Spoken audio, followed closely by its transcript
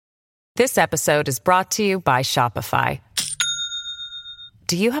This episode is brought to you by Shopify.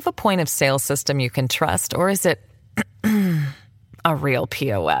 Do you have a point of sale system you can trust, or is it a real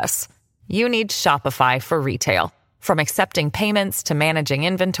POS? You need Shopify for retail. From accepting payments to managing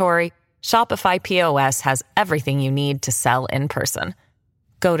inventory, Shopify POS has everything you need to sell in person.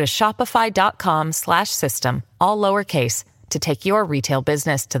 Go to shopify.com/system, all lowercase, to take your retail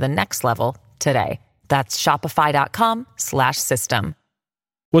business to the next level today. That's shopify.com/system.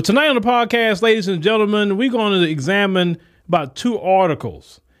 Well, tonight on the podcast, ladies and gentlemen, we're going to examine about two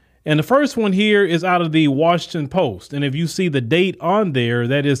articles. And the first one here is out of the Washington Post. And if you see the date on there,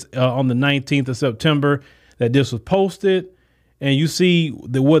 that is on the 19th of September that this was posted. And you see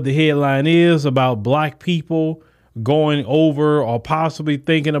what the headline is about black people going over or possibly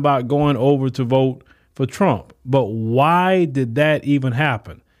thinking about going over to vote for Trump. But why did that even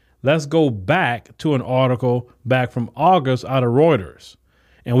happen? Let's go back to an article back from August out of Reuters.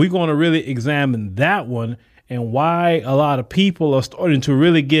 And we're going to really examine that one and why a lot of people are starting to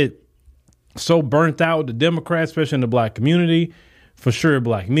really get so burnt out with the Democrats, especially in the black community, for sure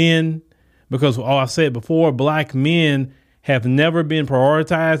black men, because I said before, black men have never been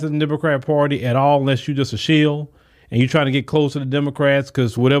prioritized in the Democrat Party at all unless you're just a shill and you're trying to get close to the Democrats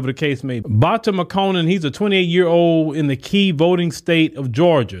because whatever the case may be. Bata McConan, he's a 28-year-old in the key voting state of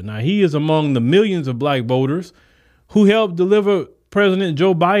Georgia. Now, he is among the millions of black voters who helped deliver President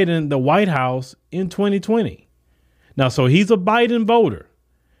Joe Biden the White House in 2020. Now, so he's a Biden voter.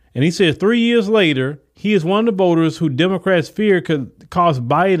 And he said 3 years later, he is one of the voters who Democrats fear could cost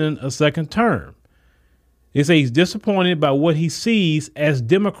Biden a second term. They say he's disappointed by what he sees as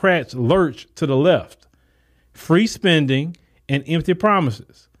Democrats lurch to the left, free spending and empty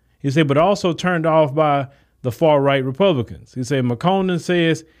promises. He said, but also turned off by the far right Republicans. He said McConan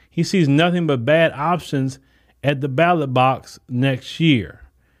says he sees nothing but bad options at the ballot box next year.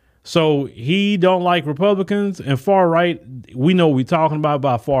 So he don't like Republicans and far right. We know what we're talking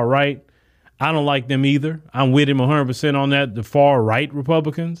about far right. I don't like them either. I'm with him 100% on that. The far right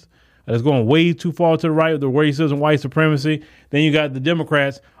Republicans that's going way too far to the right with the racism, white supremacy. Then you got the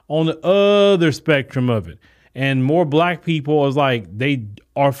Democrats on the other spectrum of it. And more black people is like they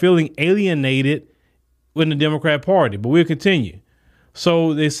are feeling alienated in the Democrat Party. But we'll continue.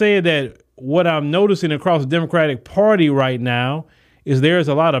 So they say that what I'm noticing across the Democratic Party right now is there's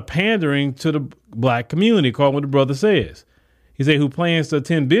a lot of pandering to the black community, according to what the brother says. He said, who plans to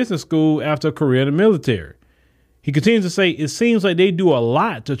attend business school after a career in the military. He continues to say, it seems like they do a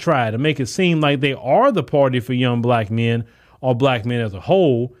lot to try to make it seem like they are the party for young black men or black men as a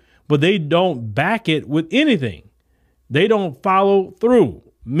whole, but they don't back it with anything. They don't follow through,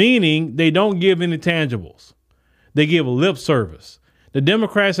 meaning they don't give any tangibles. They give lip service. The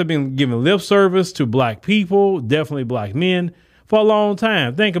Democrats have been giving lip service to black people, definitely black men, for a long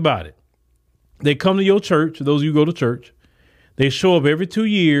time. Think about it. They come to your church, those of you who go to church. They show up every 2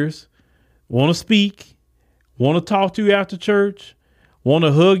 years, want to speak, want to talk to you after church, want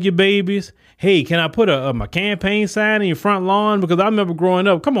to hug your babies. Hey, can I put my campaign sign in your front lawn? Because I remember growing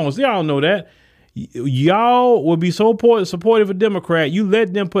up. Come on, y'all know that. Y'all would be so supportive of Democrat. You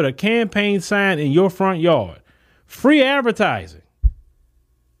let them put a campaign sign in your front yard. Free advertising.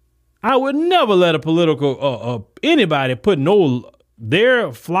 I would never let a political anybody put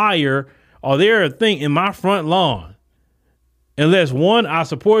their flyer or their thing in my front lawn unless one, I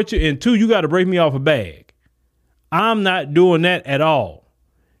support you, and two, you got to break me off a bag. I'm not doing that at all.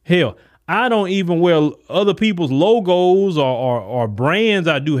 Hell, I don't even wear other people's logos or brands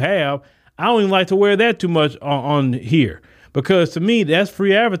I do have. I don't even like to wear that too much on here because to me, that's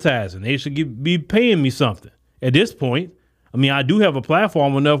free advertising. They should be paying me something at this point. I mean, I do have a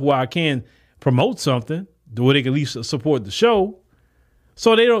platform enough where I can promote something where they can at least support the show.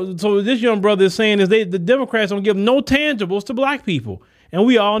 So they don't. So this young brother is saying is the Democrats don't give no tangibles to black people. And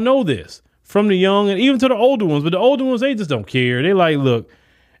we all know this from the young and even to the older ones. But the older ones, they just don't care. They like, look,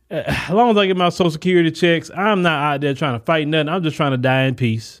 as long as I get my Social Security checks, I'm not out there trying to fight nothing. I'm just trying to die in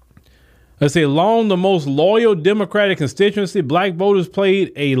peace. Let's say along the most loyal Democratic constituency, black voters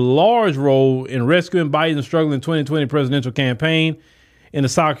played a large role in rescuing Biden's struggling 2020 presidential campaign in the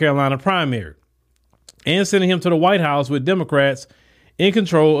South Carolina primary and sending him to the White House with Democrats in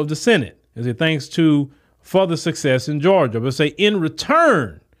control of the Senate, as it thanks to further success in Georgia. But say in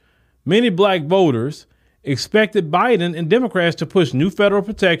return, many black voters expected Biden and Democrats to push new federal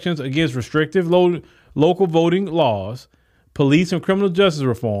protections against restrictive local voting laws, police and criminal justice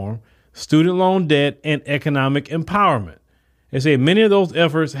reform, student loan debt, and economic empowerment. They say many of those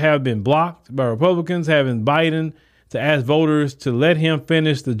efforts have been blocked by Republicans, having Biden to ask voters to let him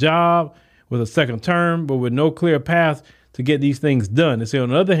finish the job with a second term, but with no clear path to get these things done. They say, on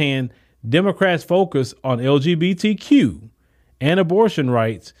the other hand, Democrats' focus on LGBTQ and abortion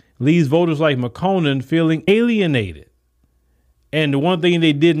rights leaves voters like McConan feeling alienated. And the one thing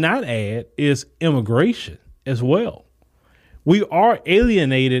they did not add is immigration as well. We are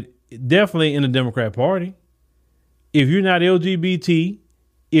alienated definitely in the Democrat Party. If you're not LGBT,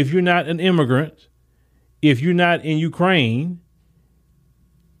 if you're not an immigrant, if you're not in Ukraine,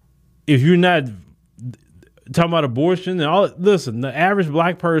 if you're not talking about abortion and all, listen, the average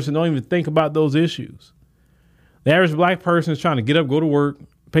black person don't even think about those issues. The average black person is trying to get up, go to work,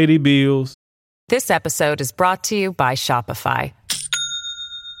 pay their bills. This episode is brought to you by Shopify.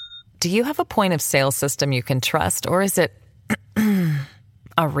 Do you have a point of sale system you can trust, or is it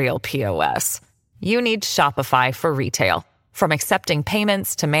a real POS? You need Shopify for retail. From accepting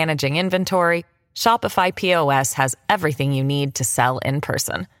payments to managing inventory, Shopify POS has everything you need to sell in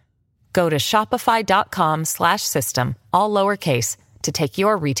person. Go to shopify.com/system, all lowercase, to take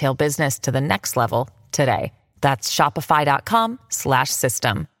your retail business to the next level today. That's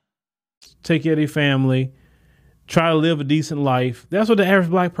shopify.com/system. Take care of their family, try to live a decent life. That's what the average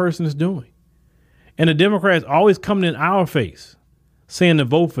black person is doing. And the Democrats always coming in our face saying to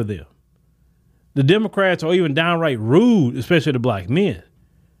vote for them. The Democrats are even downright rude, especially to black men.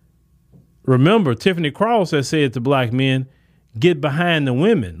 Remember, Tiffany Cross has said to black men, get behind the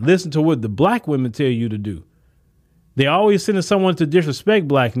women. Listen to what the black women tell you to do. They always sending someone to disrespect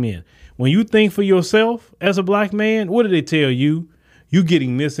black men. When you think for yourself as a black man, what do they tell you? You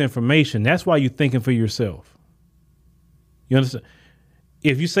getting misinformation. That's why you're thinking for yourself. You understand?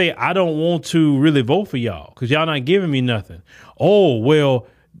 If you say, I don't want to really vote for y'all because y'all not giving me nothing. Oh, well,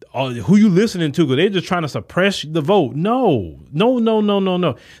 who you listening to? Because they're just trying to suppress the vote. No.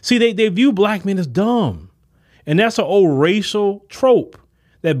 See, they view black men as dumb. And that's an old racial trope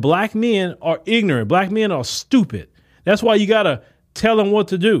that black men are ignorant. Black men are stupid. That's why you got to tell them what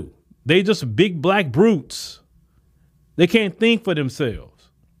to do. They just big black brutes. They can't think for themselves.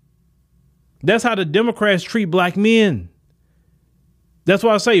 That's how the Democrats treat black men. That's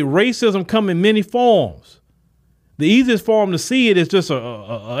why I say racism come in many forms. The easiest form to see it is just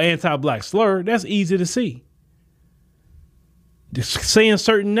a anti-black slur. That's easy to see. Just saying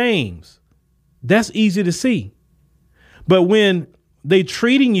certain names. That's easy to see. But when they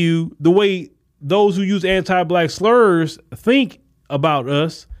treating you the way those who use anti-black slurs think about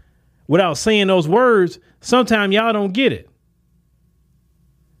us without saying those words, sometimes y'all don't get it.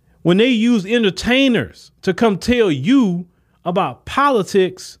 When they use entertainers to come tell you about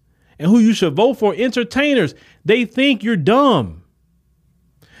politics and who you should vote for, entertainers, they think you're dumb.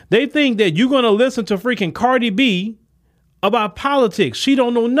 They think that you're going to listen to freaking Cardi B about politics. She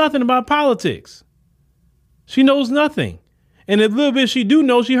don't know nothing about politics. She knows nothing. And the little bit she do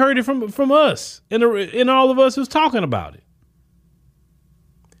know, she heard it from us and all of us who's talking about it.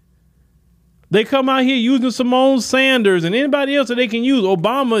 They come out here using Simone Sanders and anybody else that they can use.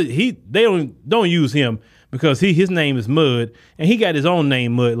 Obama, they don't use him because his name is Mud and he got his own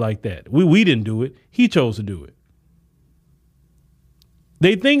name Mud like that. We didn't do it. He chose to do it.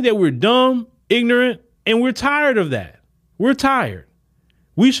 They think that we're dumb, ignorant, and we're tired of that. We're tired.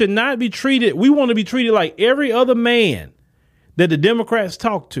 We should not be treated. We want to be treated like every other man that the Democrats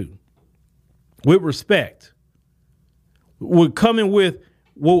talk to with respect. We're coming with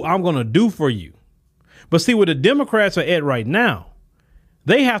what I'm going to do for you. But see, where the Democrats are at right now,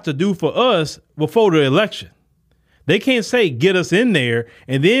 they have to do for us before the election. They can't say, get us in there.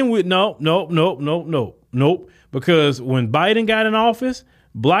 And then nope. Because when Biden got in office,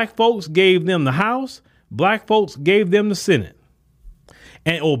 black folks gave them the House. Black folks gave them the Senate.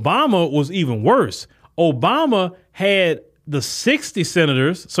 And Obama was even worse. Obama had the 60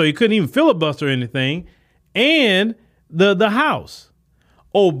 senators, so he couldn't even filibuster anything, and the House.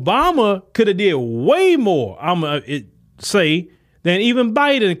 Obama could have did way more, I'm going to say, than even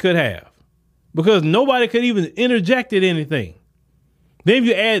Biden could have, because nobody could even interjected anything. Then if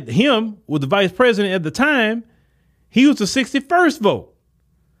you add him with the vice president at the time, he was the 61st vote.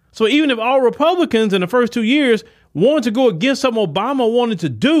 So even if all Republicans in the first 2 years wanted to go against something Obama wanted to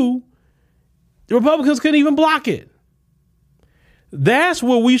do, the Republicans couldn't even block it. That's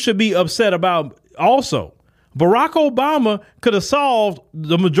what we should be upset about also. Barack Obama could have solved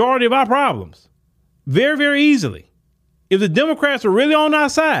the majority of our problems very, very easily. If the Democrats were really on our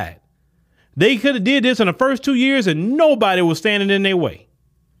side, they could have did this in the first 2 years and nobody was standing in their way.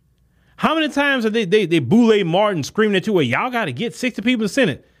 How many times have they Boule Martin screaming at you, well, y'all got to get 60 people in the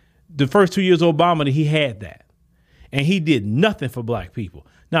Senate? The first 2 years of Obama, he had that. And he did nothing for black people.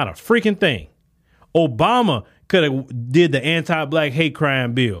 Not a freaking thing. Obama could have did the anti-black hate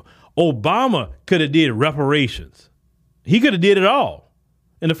crime bill. Obama could have did reparations. He could have did it all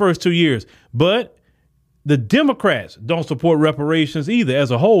in the first 2 years. But the Democrats don't support reparations either.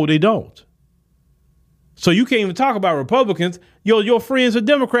 As a whole, they don't. So you can't even talk about Republicans. Your friends are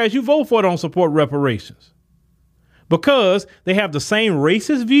Democrats you vote for don't support reparations because they have the same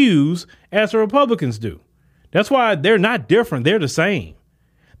racist views as the Republicans do. That's why they're not different. They're the same.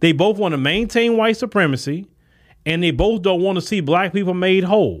 They both want to maintain white supremacy, and they both don't want to see black people made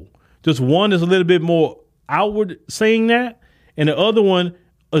whole. Just one is a little bit more outward saying that, and the other one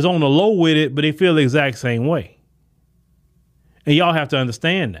is on the low with it, but they feel the exact same way. And y'all have to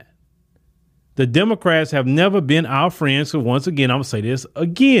understand that. The Democrats have never been our friends. So once again, I'm going to say this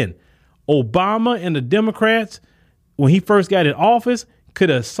again. Obama and the Democrats, when he first got in office, could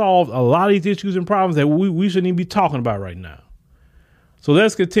have solved a lot of these issues and problems that we shouldn't even be talking about right now. So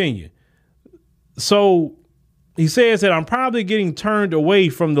let's continue. So he says that I'm probably getting turned away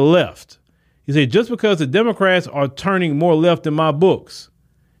from the left. He said, just because the Democrats are turning more left in my books,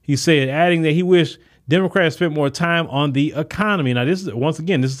 he said, adding that he wished Democrats spent more time on the economy. Now, this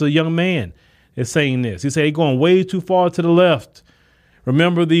is a young man that's saying this. He said they're going way too far to the left.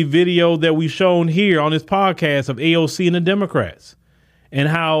 Remember the video that we shown here on this podcast of AOC and the Democrats and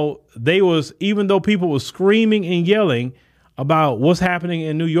how they was, even though people were screaming and yelling about what's happening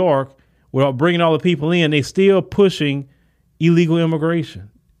in New York without bringing all the people in, they still pushing illegal immigration.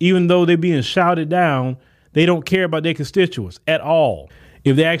 Even though they're being shouted down, they don't care about their constituents at all.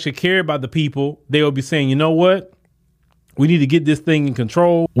 If they actually care about the people, they will be saying, you know what? We need to get this thing in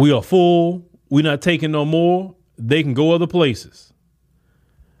control. We are full. We're not taking no more. They can go other places.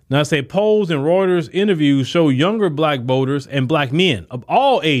 Now, I say polls and Reuters interviews show younger black voters and black men of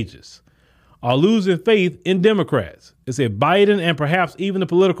all ages are losing faith in Democrats. It said Biden and perhaps even the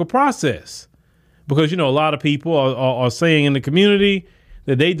political process, because, a lot of people are saying in the community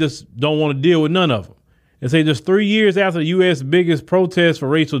that they just don't want to deal with none of them. It say just 3 years after the U.S. biggest protest for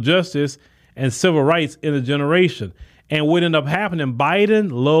racial justice and civil rights in a generation. And what ended up happening,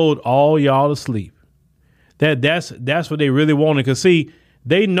 Biden lulled all y'all to sleep. That's what they really wanted. Because, see,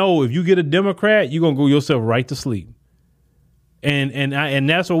 they know if you get a Democrat, you're going to go yourself right to sleep. And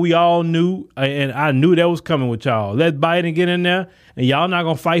that's what we all knew. And I knew that was coming with y'all. Let Biden get in there, and y'all not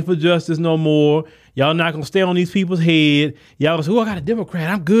going to fight for justice no more. Y'all not going to stay on these people's head. Y'all going to say, I got a Democrat.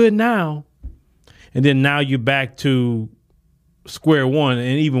 I'm good now. And then now you're back to square one,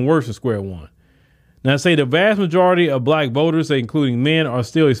 and even worse than square one. Now, I say the vast majority of black voters, including men, are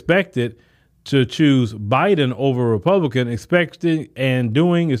still expected to choose Biden over Republican. Expecting and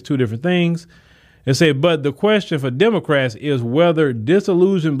doing is two different things. It say, but the question for Democrats is whether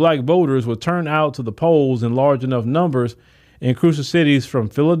disillusioned black voters will turn out to the polls in large enough numbers in crucial cities from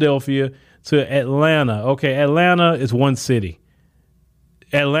Philadelphia to Atlanta. Okay, Atlanta is one city.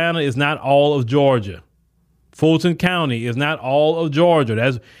 Atlanta is not all of Georgia. Fulton County is not all of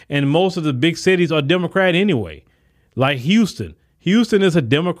Georgia. And most of the big cities are Democrat anyway. Like Houston. Houston is a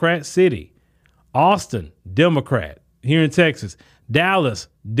Democrat city. Austin, Democrat. Here in Texas. Dallas,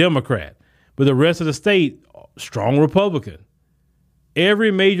 Democrat. But the rest of the state, strong Republican.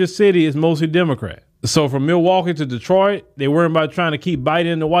 Every major city is mostly Democrat. So from Milwaukee to Detroit, they worry about trying to keep Biden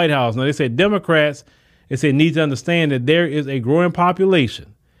in the White House. Now, they say Democrats, need to understand that there is a growing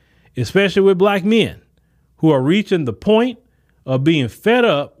population, especially with black men, who are reaching the point of being fed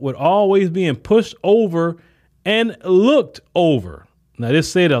up with always being pushed over and looked over. Now,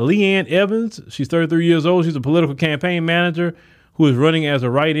 this said Leanne Evans. She's 33 years old. She's a political campaign manager who is running as a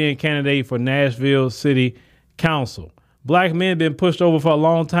write-in candidate for Nashville City Council. Black men have been pushed over for a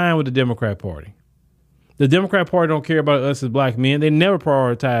long time with the Democrat Party. The Democrat Party don't care about us as black men. They never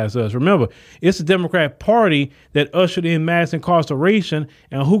prioritize us. Remember, it's the Democrat Party that ushered in mass incarceration,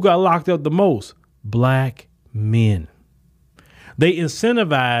 and who got locked up the most? Black men. They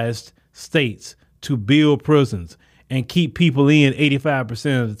incentivized states to build prisons and keep people in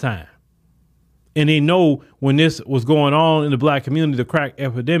 85% of the time. And they know when this was going on in the black community, the crack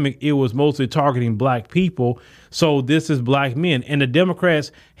epidemic, it was mostly targeting black people. So this is black men. And the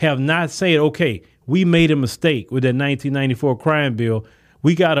Democrats have not said, okay, we made a mistake with that 1994 crime bill.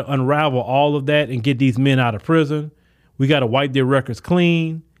 We got to unravel all of that and get these men out of prison. We got to wipe their records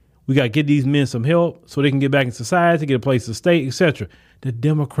clean. We got to get these men some help so they can get back in society, get a place to stay, etc. The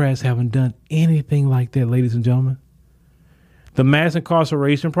Democrats haven't done anything like that, ladies and gentlemen. The mass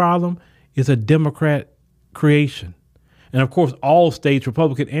incarceration problem is a Democrat creation. And of course, all states,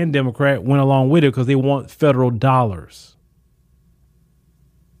 Republican and Democrat, went along with it because they want federal dollars.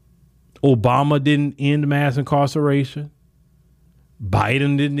 Obama didn't end mass incarceration.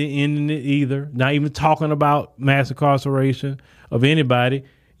 Biden didn't end it either. Not even talking about mass incarceration of anybody.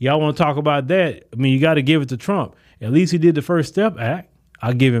 Y'all want to talk about that? I mean, you got to give it to Trump. At least he did the First Step Act.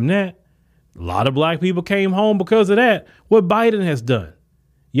 I'll give him that. A lot of black people came home because of that. What Biden has done.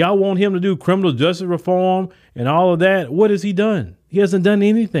 Y'all want him to do criminal justice reform and all of that. What has he done? He hasn't done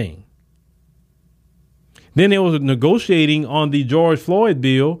anything. Then there was negotiating on the George Floyd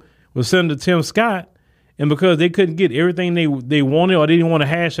bill with Senator Tim Scott. And because they couldn't get everything they wanted, or they didn't want to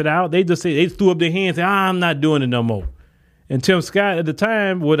hash it out, they threw up their hands and said, I'm not doing it no more. And Tim Scott at the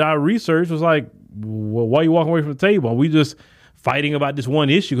time, with our research, was like, well, why are you walking away from the table? We just fighting about this one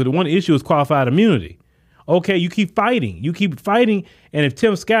issue, because the one issue is qualified immunity. Okay, you keep fighting. And if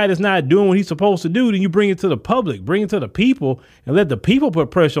Tim Scott is not doing what he's supposed to do, then you bring it to the public, bring it to the people, and let the people put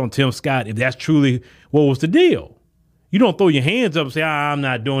pressure on Tim Scott if that's truly what was the deal. You don't throw your hands up and say, I'm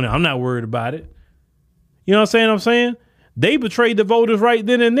not doing it. I'm not worried about it. You know what I'm saying? They betrayed the voters right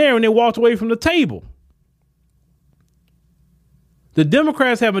then and there, and they walked away from the table. The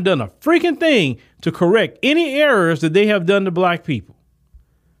Democrats haven't done a freaking thing to correct any errors that they have done to black people.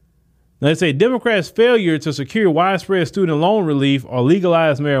 Now, they say Democrats' failure to secure widespread student loan relief or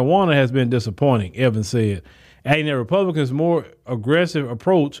legalize marijuana has been disappointing, Evans said, adding that Republicans' more aggressive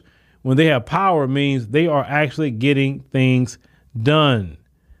approach when they have power means they are actually getting things done.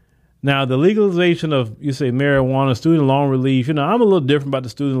 Now, the legalization of, you say, marijuana, student loan relief, I'm a little different about the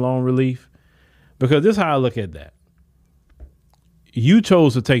student loan relief, because this is how I look at that. You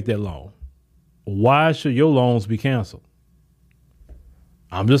chose to take that loan. Why should your loans be canceled?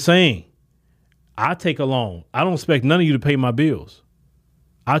 I'm just saying, I take a loan. I don't expect none of you to pay my bills.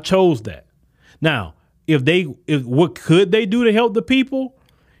 I chose that. Now, what could they do to help the people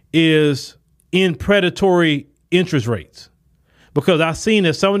is in predatory interest rates. Because I've seen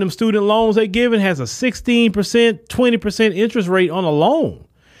that some of them student loans they given has a 16%, 20% interest rate on a loan.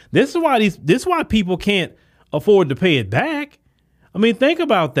 This is why people can't afford to pay it back. I mean, think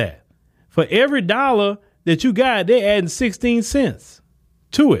about that. For every dollar that you got, they're adding 16 cents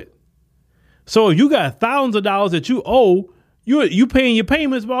to it. So if you got thousands of dollars that you owe, you paying your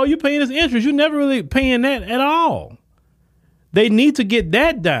payments, but all you're paying is interest. You're never really paying that at all. They need to get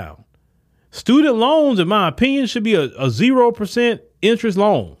that down. Student loans, in my opinion, should be a 0% interest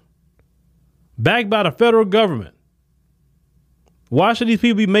loan backed by the federal government. Why should these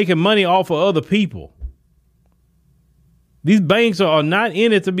people be making money off of other people? These banks are not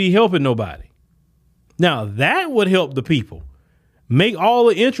in it to be helping nobody. Now, that would help the people. Make all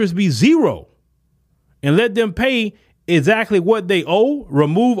the interest be zero and let them pay exactly what they owe.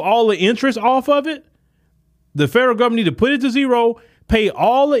 Remove all the interest off of it. The federal government need to put it to zero, pay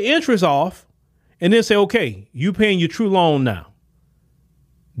all the interest off, and then say, okay, you paying your true loan now.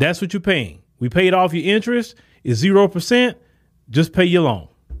 That's what you're paying. We paid off your interest. It's 0%. Just pay your loan.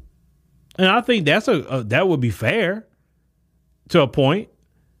 And I think that would be fair to a point.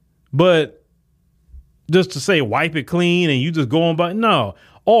 But just to say wipe it clean and you just go on by, no.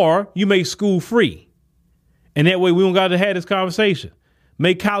 Or you make school free. And that way we don't got to have this conversation.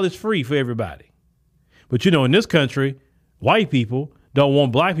 Make college free for everybody. But in this country, white people don't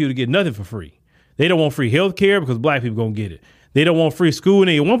want black people to get nothing for free. They don't want free health care because black people going to get it. They don't want free school. And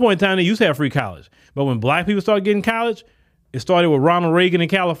at one point in time, they used to have free college. But when black people started getting college, it started with Ronald Reagan in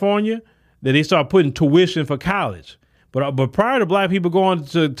California, that they started putting tuition for college. But prior to black people going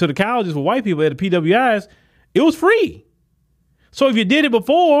to the colleges for white people at the PWIs, it was free. So if you did it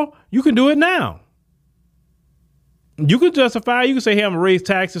before, you can do it now. You can justify, you can say, hey, I'm going to raise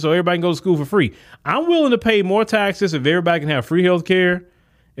taxes so everybody can go to school for free. I'm willing to pay more taxes if everybody can have free health care,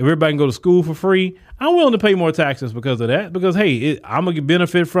 if everybody can go to school for free. I'm willing to pay more taxes because of that, because, hey, I'm going to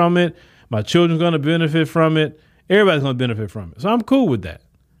benefit from it. My children's going to benefit from it. Everybody's going to benefit from it. So I'm cool with that.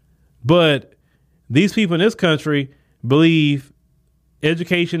 But these people in this country believe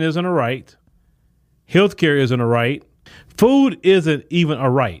education isn't a right. Healthcare isn't a right. Food isn't even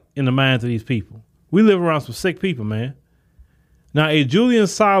a right in the minds of these people. We live around some sick people, man. Now, a Julian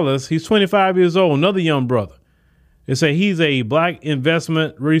Silas, he's 25 years old, another young brother. They say he's a black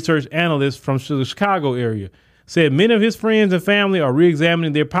investment research analyst from the Chicago area. Said many of his friends and family are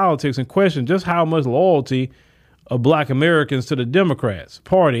reexamining their politics and question just how much loyalty of black Americans to the Democrats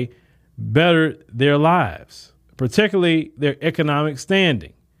Party bettered their lives, particularly their economic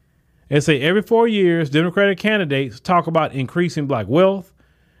standing. They say every 4 years, Democratic candidates talk about increasing black wealth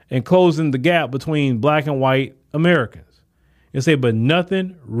and closing the gap between black and white Americans. They say, but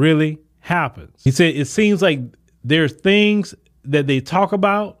nothing really happens. He said, it seems like there's things that they talk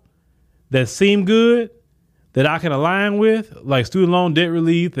about that seem good that I can align with, like student loan debt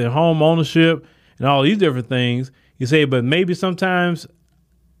relief and home ownership and all these different things. You say, but maybe sometimes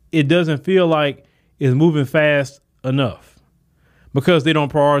it doesn't feel like it's moving fast enough. because they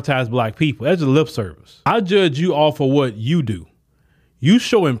don't prioritize black people. That's just lip service. I judge you off of what you do. You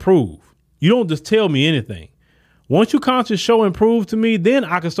show and prove. You don't just tell me anything. Once you consciously show and prove to me, then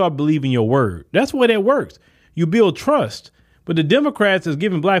I can start believing your word. That's the way that works. You build trust. But the Democrats is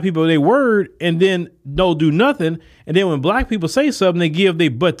giving black people their word and then don't do nothing. And then when black people say something, they give their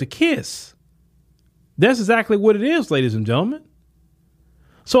butt to kiss. That's exactly what it is, ladies and gentlemen.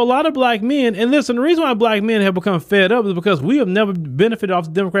 So a lot of black men, and listen, the reason why black men have become fed up is because we have never benefited off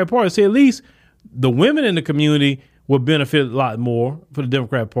the Democrat Party. See, at least the women in the community will benefit a lot more for the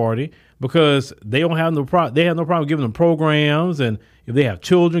Democrat Party because they don't have no problem. They have no problem giving them programs, and if they have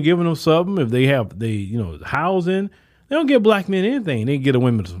children, giving them something. If they have housing, they don't give black men anything. They get the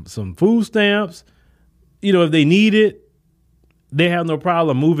women some food stamps. If they need it, they have no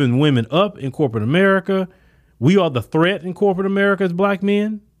problem moving women up in corporate America. We are the threat in corporate America as black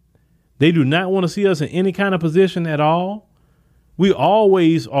men. They do not want to see us in any kind of position at all. We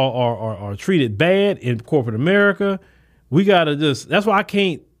always are treated bad in corporate America. We got to that's why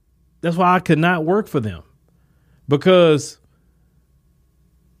I could not work for them, because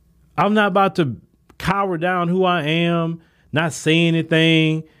I'm not about to cower down who I am, not say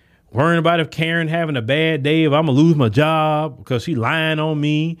anything, worrying about if Karen having a bad day, if I'm going to lose my job because she lying on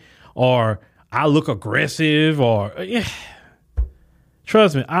me, or I look aggressive, or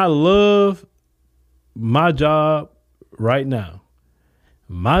Trust me, I love my job right now.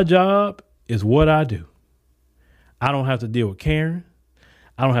 My job is what I do. I don't have to deal with Karen.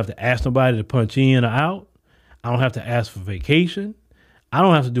 I don't have to ask nobody to punch in or out. I don't have to ask for vacation. I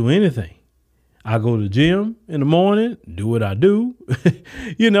don't have to do anything. I go to the gym in the morning, do what I do.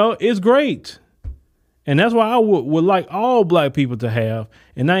 It's great. And that's why I would like all black people to have,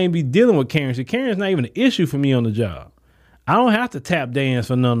 and not even be dealing with Karen. See, Karen's not even an issue for me on the job. I don't have to tap dance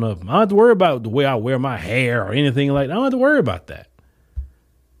for none of them. I don't have to worry about the way I wear my hair or anything like that. I don't have to worry about that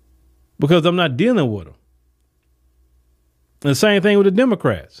because I'm not dealing with them. And the same thing with the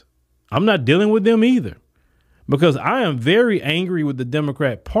Democrats. I'm not dealing with them either because I am very angry with the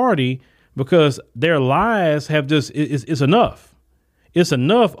Democrat Party because their lies have just, it's enough. It's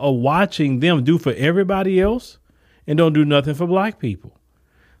enough of watching them do for everybody else and don't do nothing for black people.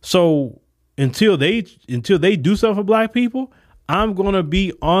 So until they do something for black people, I'm going to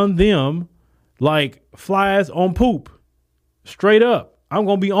be on them like flies on poop. Straight up. I'm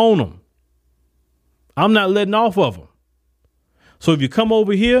going to be on them. I'm not letting off of them. So if you come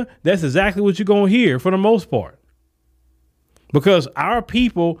over here, that's exactly what you're going to hear for the most part. Because our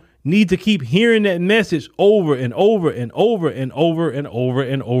people need to keep hearing that message over and over and over and over and over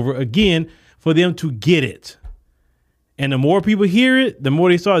and over again for them to get it. And the more people hear it, the more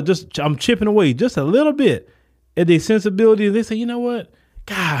they start I'm chipping away just a little bit at their sensibility. They say, you know what?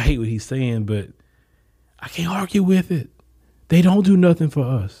 God, I hate what he's saying, but I can't argue with it. They don't do nothing for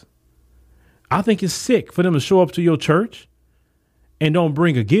us. I think it's sick for them to show up to your church and don't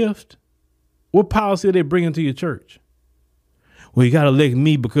bring a gift. What policy are they bringing to your church? Well, you got to elect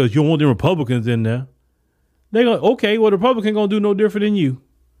me because you don't want the Republicans in there. They go, okay, well, the Republican going to do no different than you.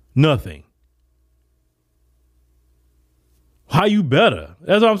 Nothing. How you better?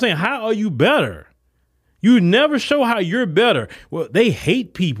 That's what I'm saying. How are you better? You never show how you're better. Well, they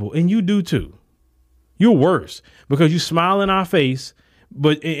hate people and you do too. You're worse because you smile in our face,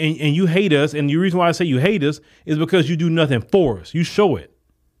 but and you hate us. And the reason why I say you hate us is because you do nothing for us. You show it.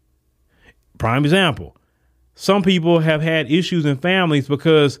 Prime example. Some people have had issues in families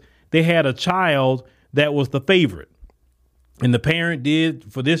because they had a child that was the favorite. And the parent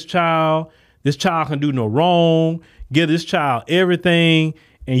did for this child can do no wrong, give this child everything,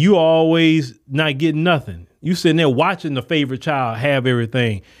 and you always not getting nothing. You sitting there watching the favorite child have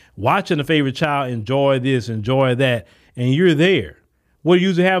everything, watching the favorite child enjoy this, enjoy that, and you're there. What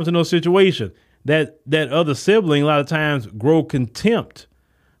usually happens in those situations? That other sibling a lot of times grow contempt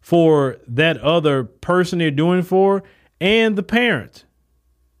for that other person they're doing it for and the parent.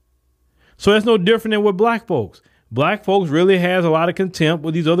 So that's no different than with black folks. Black folks really has a lot of contempt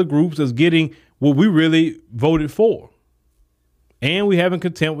with these other groups that's getting what we really voted for. And we having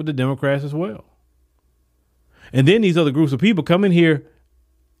contempt with the Democrats as well. And then these other groups of people come in here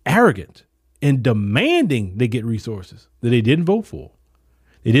arrogant and demanding they get resources that they didn't vote for.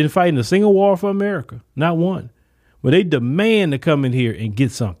 They didn't fight in a single war for America, not one. But they demand to come in here and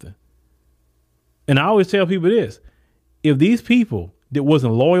get something. And I always tell people this, if these people that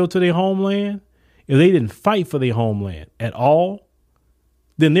wasn't loyal to their homeland, if they didn't fight for their homeland at all,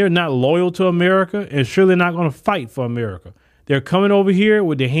 then they're not loyal to America and surely not going to fight for America. They're coming over here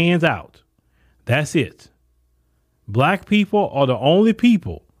with their hands out. That's it. Black people are the only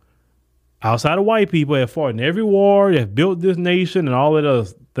people outside of white people, have fought in every war, have built this nation and all of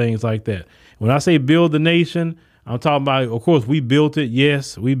those things like that. When I say build the nation, I'm talking about, of course, we built it.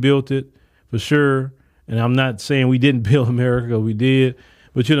 Yes, we built it for sure. And I'm not saying we didn't build America. We did.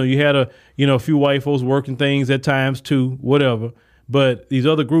 But, you had a few white folks working things at times too, whatever. But these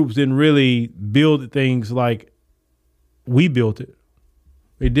other groups didn't really build things like we built it.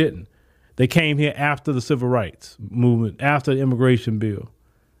 They didn't. They came here after the civil rights movement, after the immigration bill.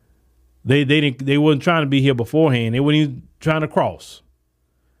 They weren't trying to be here beforehand. They weren't even trying to cross.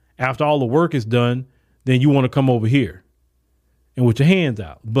 After all the work is done, then you want to come over here and with your hands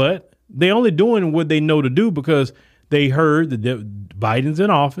out. But they only doing what they know to do because they heard that Biden's in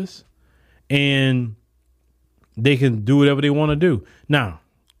office and they can do whatever they want to do. Now,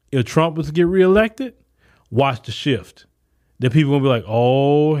 if Trump was to get reelected, watch the shift. Then people going to be like,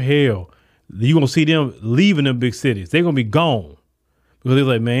 oh, hell. You're going to see them leaving them big cities. They're going to be gone because they're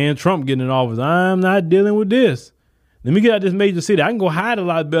like, man, Trump getting in office. I'm not dealing with this. Let me get out of this major city. I can go hide a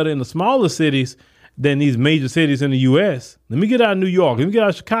lot better in the smaller cities than these major cities in the U.S. Let me get out of New York. Let me get out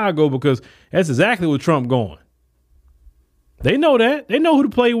of Chicago because that's exactly where Trump going. They know that. They know who to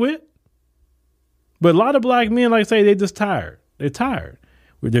play with. But a lot of black men, like I say, they're just tired. They're tired.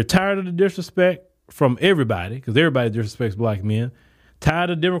 They're tired of the disrespect from everybody because everybody disrespects black men. Tired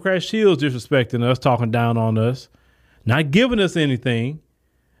of Democrat shields disrespecting us, talking down on us, not giving us anything,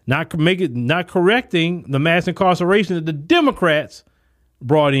 not correcting the mass incarceration that the Democrats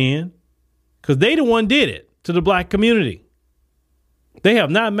brought in because they the one did it to the black community. They have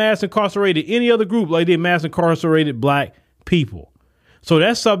not mass incarcerated any other group like they mass incarcerated black people. So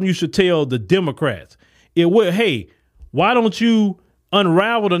that's something you should tell the Democrats. Hey, why don't you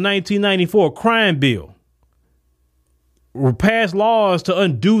unravel the 1994 crime bill or pass laws to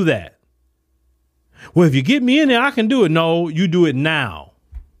undo that? Well, if you get me in there, I can do it. No, you do it now.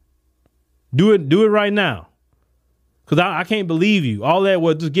 Do it right now. Because I can't believe you. All that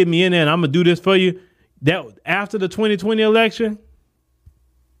was just get me in there and I'm going to do this for you. That after the 2020 election,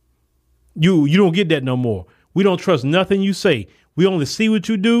 you don't get that no more. We don't trust nothing you say. We only see what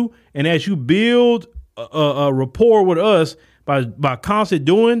you do. And as you build a rapport with us by constant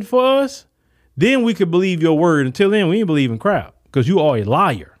doing for us, then we could believe your word. Until then, we ain't believing crap because you are a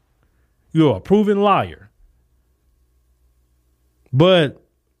liar. You're a proven liar. But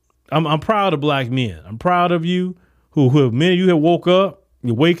I'm proud of black men. I'm proud of you who many of you have woke up.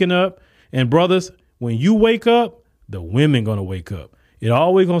 You're waking up. And brothers, when you wake up, the women going to wake up. It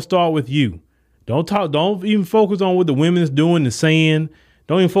always going to start with you. Don't even focus on what the women is doing and saying.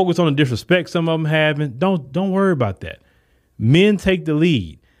 Don't even focus on the disrespect some of them having. Don't worry about that. Men take the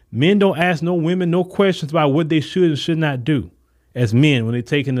lead. Men don't ask no women no questions about what they should and should not do as men when they're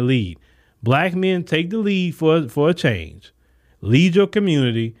taking the lead. Black men take the lead for a change. Lead your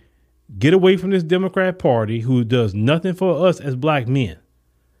community. Get away from this Democrat Party who does nothing for us as black men.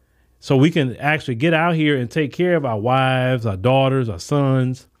 So we can actually get out here and take care of our wives, our daughters, our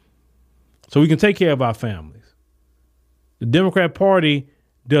sons. So we can take care of our families. The Democrat Party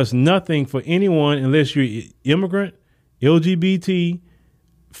does nothing for anyone unless you're immigrant, LGBT,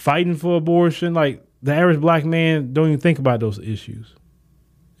 fighting for abortion. Like the average black man don't even think about those issues.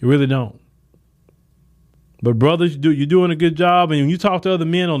 You really don't. But brothers, you're doing a good job. And when you talk to other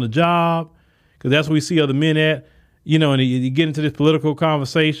men on the job, because that's where we see other men at, and you get into this political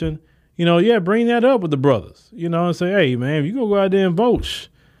conversation, bring that up with the brothers, and say, hey, man, if you go out there and vote,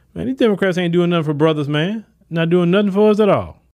 man, these Democrats ain't doing nothing for brothers, man. Not doing nothing for us at all.